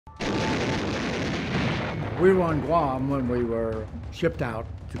We were on Guam when we were shipped out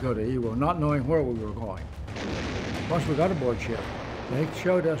to go to Iwo, not knowing where we were going. Once we got aboard ship, they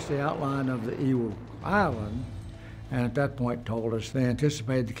showed us the outline of the Iwo Island, and at that point told us they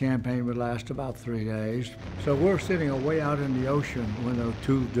anticipated the campaign would last about 3 days. So we're sitting away out in the ocean when those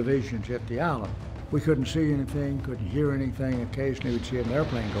two divisions hit the island. We couldn't see anything, couldn't hear anything. Occasionally we'd see an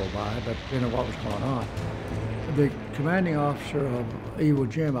airplane go by, but didn't know what was going on. The commanding officer of Iwo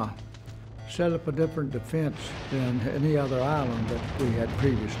Jima set up a different defense than any other island that we had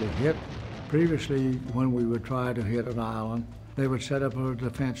previously hit. Previously, when we would try to hit an island, they would set up a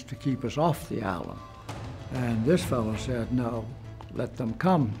defense to keep us off the island. And this fellow said, no, let them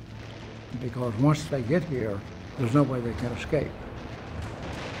come, because once they get here, there's no way they can escape.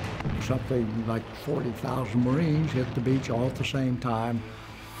 Something like 40,000 Marines hit the beach all at the same time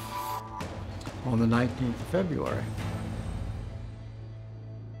on the 19th of February.